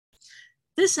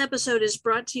This episode is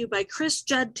brought to you by Chris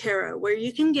Judd Tarot, where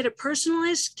you can get a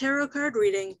personalized tarot card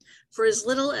reading for as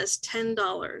little as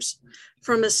 $10.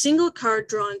 From a single card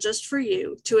drawn just for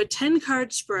you to a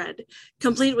 10-card spread,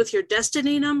 complete with your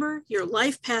destiny number, your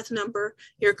life path number,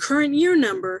 your current year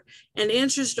number, and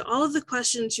answers to all of the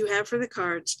questions you have for the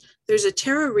cards, there's a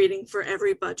tarot reading for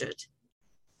every budget.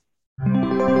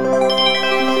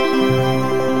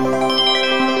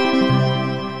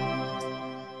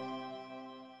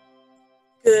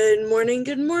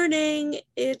 Good morning.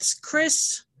 It's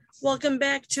Chris. Welcome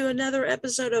back to another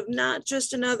episode of Not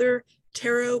Just Another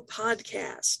Tarot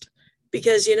Podcast.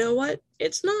 Because you know what?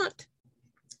 It's not.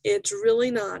 It's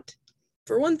really not.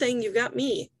 For one thing, you've got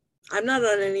me. I'm not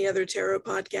on any other tarot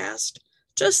podcast.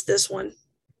 Just this one.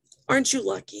 Aren't you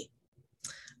lucky?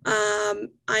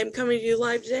 I'm coming to you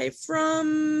live today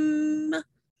from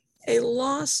a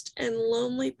lost and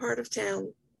lonely part of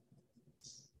town.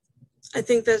 I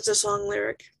think that's a song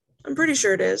lyric. I'm pretty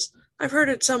sure it is. I've heard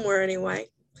it somewhere anyway.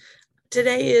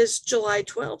 Today is July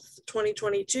 12th,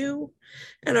 2022,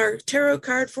 and our tarot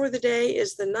card for the day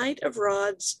is the Knight of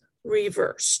Rods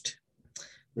reversed.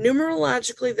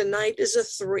 Numerologically, the Knight is a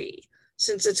 3,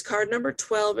 since it's card number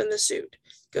 12 in the suit.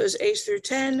 Goes ace through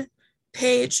 10,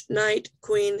 page, knight,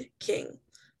 queen, king.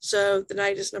 So the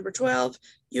Knight is number 12.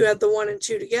 You add the 1 and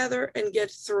 2 together and get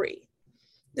 3.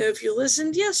 Now, if you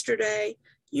listened yesterday,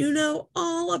 you know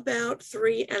all about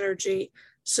 3 energy,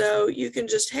 so you can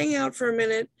just hang out for a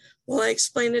minute while I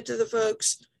explain it to the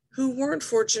folks who weren't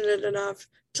fortunate enough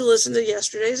to listen to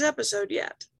yesterday's episode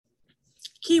yet.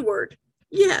 Keyword,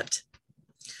 yet.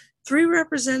 3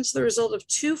 represents the result of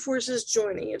 2 forces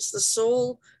joining. It's the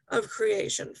soul of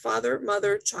creation, father,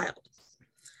 mother, child.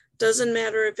 Doesn't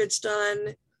matter if it's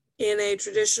done in a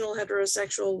traditional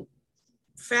heterosexual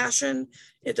fashion.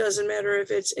 It doesn't matter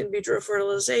if it's in vitro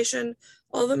fertilization.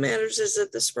 All that matters is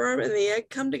that the sperm and the egg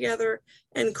come together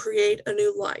and create a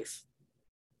new life.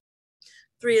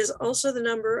 3 is also the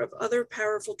number of other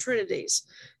powerful trinities.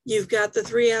 You've got the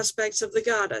 3 aspects of the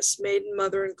goddess, maiden,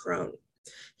 mother, and crone.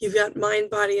 You've got mind,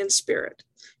 body, and spirit.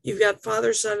 You've got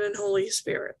Father, Son, and Holy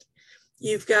Spirit.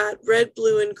 You've got red,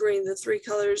 blue, and green, the 3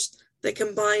 colors that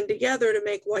combine together to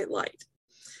make white light.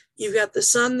 You've got the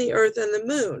sun, the earth, and the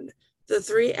moon, the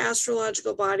 3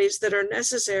 astrological bodies that are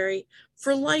necessary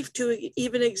for life to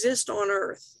even exist on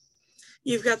Earth.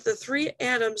 You've got the 3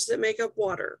 atoms that make up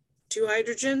water, 2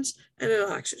 hydrogens and an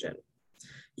oxygen.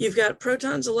 You've got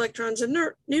protons, electrons, and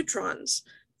neutrons,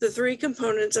 the 3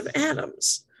 components of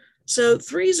atoms. So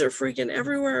 3s are freaking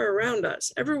everywhere around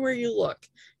us, everywhere you look.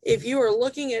 If you are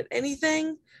looking at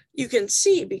anything, you can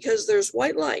see because there's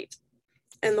white light,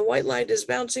 and the white light is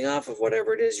bouncing off of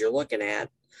whatever it is you're looking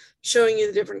at, showing you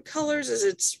the different colors as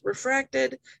it's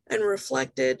refracted and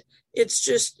reflected. It's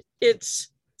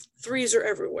 3s are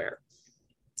everywhere.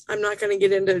 I'm not going to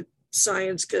get into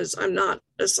science because I'm not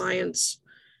a science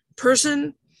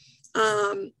person.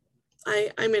 I'm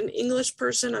an English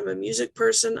person. I'm a music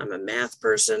person. I'm a math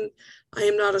person. I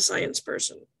am not a science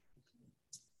person.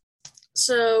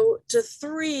 So to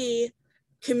 3,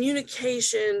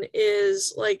 communication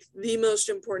is like the most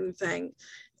important thing.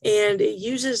 And it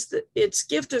uses its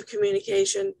gift of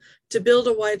communication to build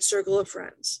a wide circle of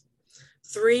friends.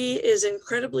 3 is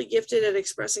incredibly gifted at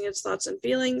expressing its thoughts and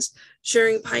feelings,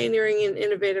 sharing pioneering and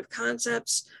innovative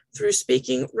concepts through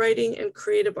speaking, writing, and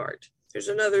creative art. There's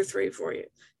another 3 for you.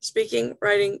 Speaking,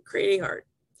 writing, creating art.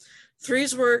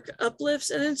 3's work uplifts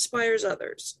and inspires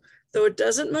others. Though it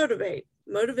doesn't motivate,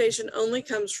 motivation only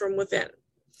comes from within.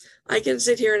 I can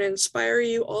sit here and inspire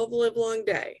you all the livelong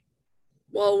day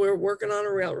while we're working on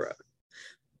a railroad,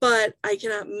 but I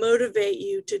cannot motivate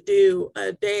you to do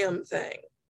a damn thing.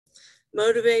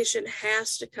 Motivation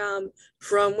has to come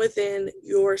from within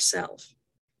yourself.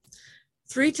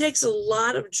 3 takes a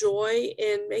lot of joy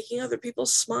in making other people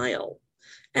smile.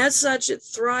 As such, it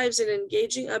thrives in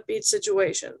engaging upbeat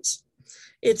situations.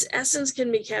 Its essence can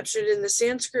be captured in the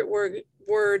Sanskrit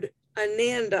word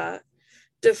ananda,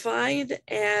 defined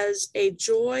as a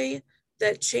joy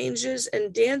that changes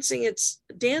and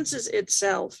dances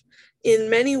itself in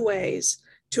many ways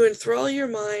to enthrall your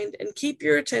mind and keep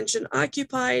your attention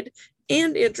occupied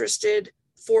and interested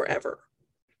forever.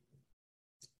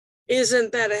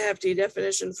 Isn't that a hefty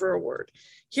definition for a word?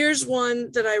 Here's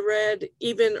one that I read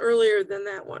even earlier than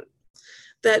that one.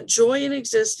 That joy in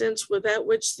existence without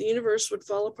which the universe would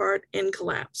fall apart and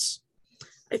collapse.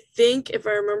 I think, if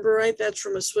I remember right, that's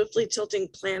from A Swiftly Tilting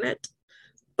Planet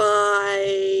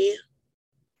by...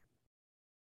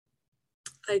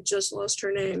 I just lost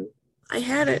her name. I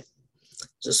had it.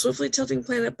 It's A Swiftly Tilting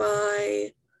Planet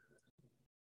by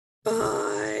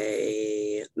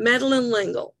Madeleine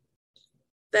L'Engle.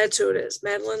 That's who it is,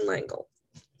 Madeline L'Engle.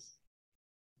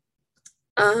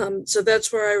 So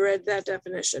that's where I read that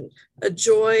definition. That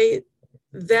joy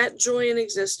in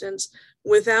existence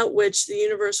without which the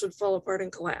universe would fall apart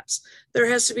and collapse. There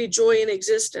has to be joy in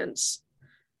existence.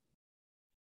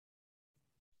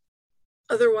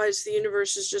 Otherwise, the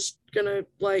universe is just gonna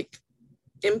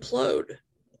implode.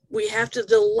 We have to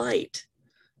delight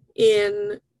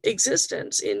in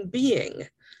existence, in being.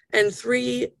 And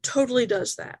 3 totally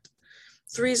does that.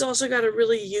 3's also got a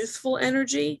really youthful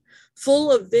energy,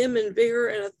 full of vim and vigor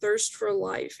and a thirst for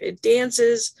life. It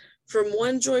dances from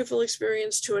one joyful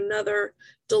experience to another,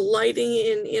 delighting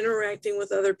in interacting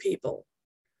with other people.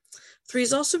 3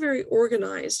 is also very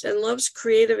organized and loves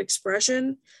creative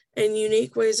expression and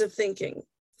unique ways of thinking.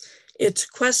 Its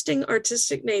questing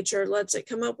artistic nature lets it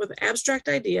come up with abstract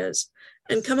ideas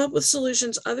and come up with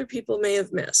solutions other people may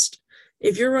have missed.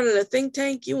 If you're running a think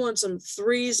tank, you want some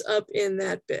 3s up in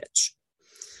that bitch.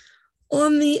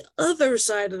 On the other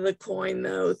side of the coin,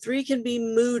 though, 3 can be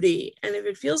moody, and if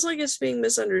it feels like it's being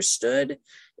misunderstood,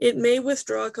 it may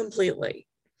withdraw completely.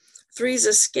 3's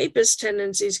escapist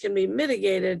tendencies can be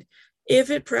mitigated if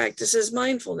it practices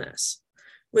mindfulness.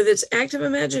 With its active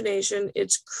imagination,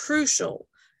 it's crucial,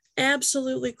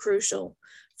 absolutely crucial,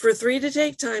 for 3 to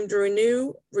take time to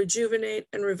renew, rejuvenate,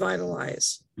 and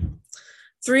revitalize.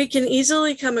 3 can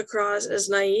easily come across as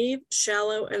naive,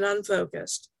 shallow, and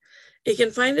unfocused. It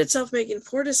can find itself making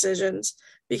poor decisions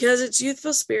because its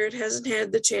youthful spirit hasn't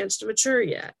had the chance to mature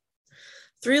yet.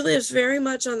 3 lives very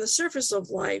much on the surface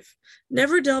of life,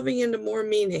 never delving into more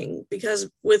meaning, because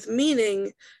with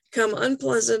meaning come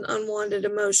unpleasant, unwanted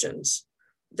emotions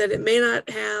that it may not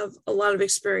have a lot of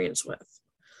experience with.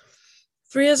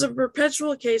 3 has a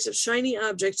perpetual case of shiny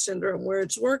object syndrome, where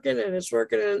it's working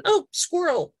and oh,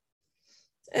 squirrel.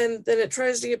 And then it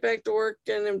tries to get back to work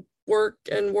and work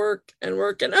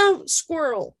and oh,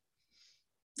 squirrel.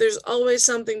 There's always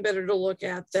something better to look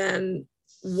at than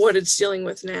what it's dealing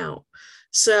with now.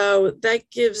 So that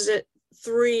gives it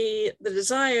 3 the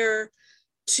desire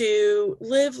to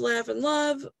live, laugh, and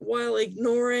love while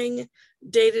ignoring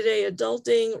day-to-day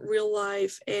adulting, real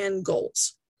life, and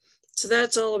goals. So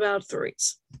that's all about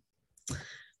 3s.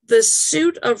 The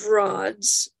suit of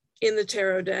rods in the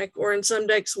tarot deck, or in some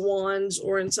decks wands,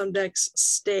 or in some decks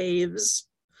staves,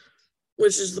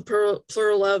 which is the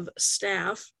plural of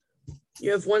staff.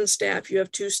 You have 1 staff, you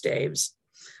have 2 staves.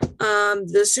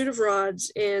 The suit of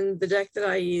rods in the deck that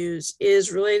I use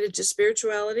is related to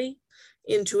spirituality,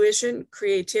 intuition,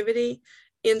 creativity,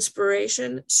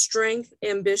 inspiration, strength,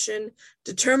 ambition,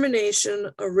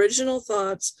 determination, original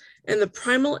thoughts, and the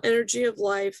primal energy of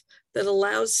life that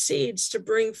allows seeds to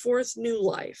bring forth new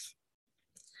life.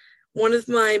 One of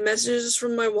my messages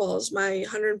from my walls, my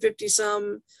 150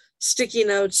 some sticky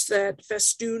notes that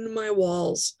festoon my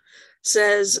walls,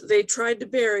 says, they tried to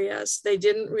bury us. They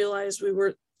didn't realize we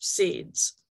were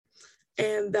seeds.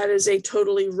 And that is a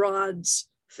totally Rods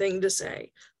thing to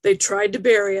say. They tried to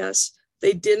bury us.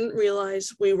 They didn't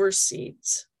realize we were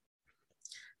seeds.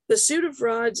 The suit of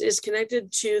rods is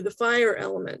connected to the fire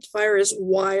element. Fire is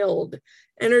wild,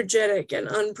 energetic, and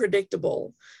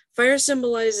unpredictable. Fire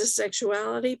symbolizes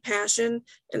sexuality, passion,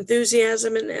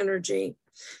 enthusiasm, and energy.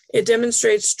 It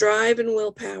demonstrates drive and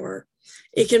willpower.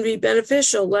 It can be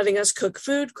beneficial, letting us cook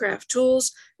food, craft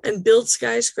tools, and build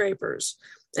skyscrapers.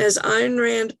 As Ayn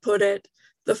Rand put it,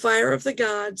 the fire of the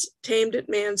gods tamed at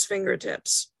man's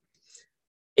fingertips.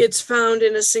 It's found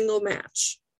in a single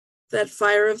match, that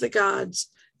fire of the gods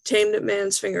tamed at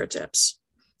man's fingertips.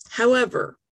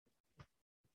 However,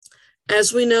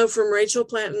 as we know from Rachel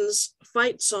Platten's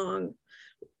fight song,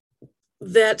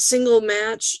 that single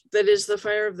match that is the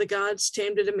fire of the gods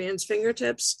tamed at a man's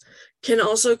fingertips can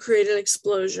also create an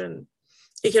explosion.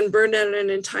 It can burn down an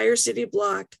entire city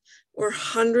block or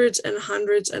hundreds and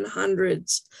hundreds and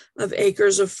hundreds of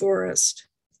acres of forest.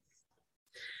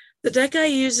 The deck I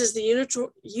use is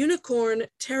the Unicorn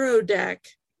Tarot deck,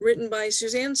 written by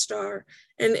Suzanne Starr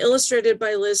and illustrated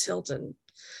by Liz Hilton.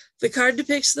 The card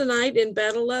depicts the knight in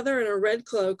battle leather and a red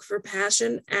cloak for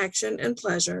passion, action, and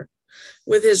pleasure,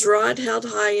 with his rod held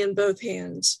high in both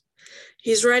hands.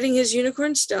 He's riding his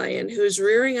unicorn stallion, who is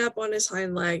rearing up on his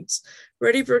hind legs,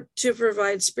 ready to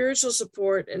provide spiritual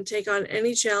support and take on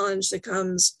any challenge that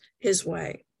comes his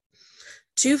way.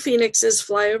 2 phoenixes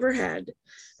fly overhead,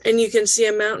 and you can see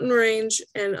a mountain range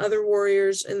and other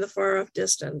warriors in the far-off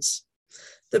distance.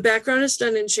 The background is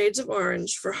done in shades of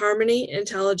orange for harmony,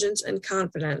 intelligence, and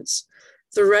confidence.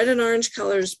 The red and orange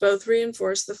colors both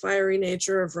reinforce the fiery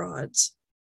nature of rods.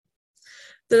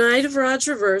 The Knight of Rods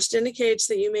reversed indicates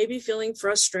that you may be feeling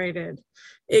frustrated.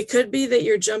 It could be that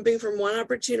you're jumping from one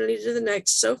opportunity to the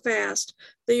next so fast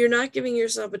that you're not giving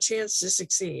yourself a chance to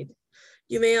succeed.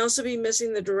 You may also be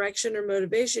missing the direction or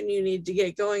motivation you need to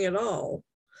get going at all.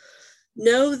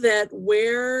 Know that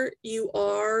where you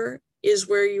are is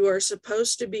where you are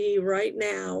supposed to be right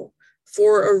now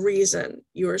for a reason.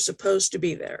 You are supposed to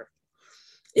be there.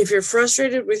 If you're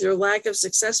frustrated with your lack of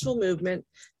successful movement,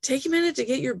 take a minute to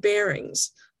get your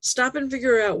bearings. Stop and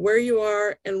figure out where you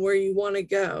are and where you want to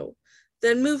go.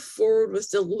 Then move forward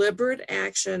with deliberate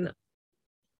action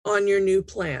on your new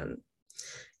plan.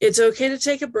 It's okay to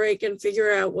take a break and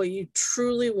figure out what you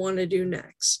truly want to do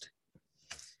next.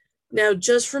 Now,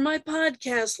 just for my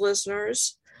podcast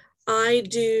listeners, I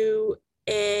do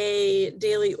a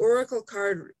daily oracle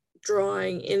card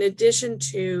drawing in addition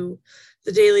to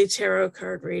the daily tarot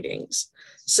card readings.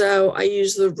 So I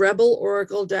use the Rebel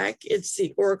Oracle deck. It's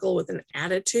the oracle with an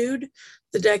attitude.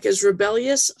 The deck is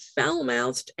rebellious,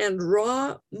 foul-mouthed, and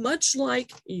raw, much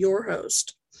like your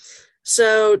host.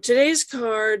 So today's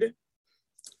card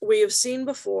we have seen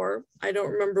before. I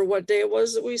don't remember what day it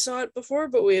was that we saw it before,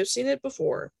 but we have seen it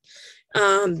before.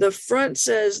 The front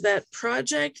says that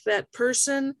project, that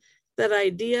person, that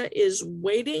idea is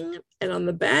waiting. And on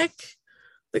the back,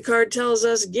 the card tells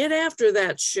us, get after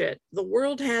that shit. The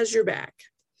world has your back.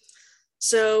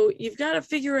 So you've got to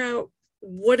figure out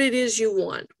what it is you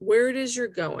want, where it is you're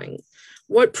going,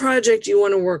 what project you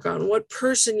want to work on, what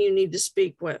person you need to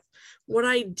speak with, what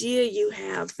idea you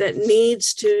have that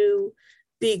needs to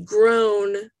be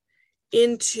grown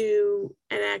into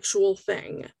an actual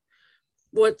thing.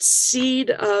 What seed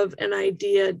of an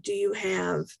idea do you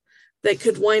have that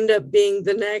could wind up being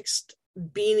the next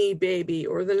Beanie Baby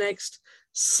or the next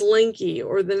Slinky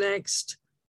or the next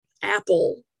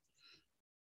Apple?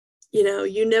 You know,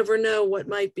 you never know what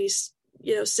might be,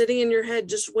 sitting in your head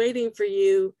just waiting for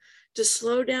you to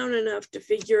slow down enough to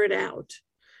figure it out.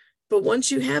 But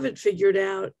once you have it figured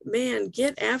out, man,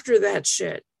 get after that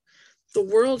shit. The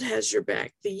world has your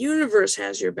back. The universe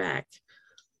has your back.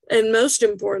 And most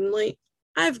importantly,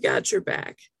 I've got your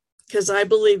back because I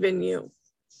believe in you.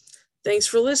 Thanks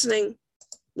for listening.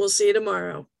 We'll see you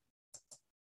tomorrow.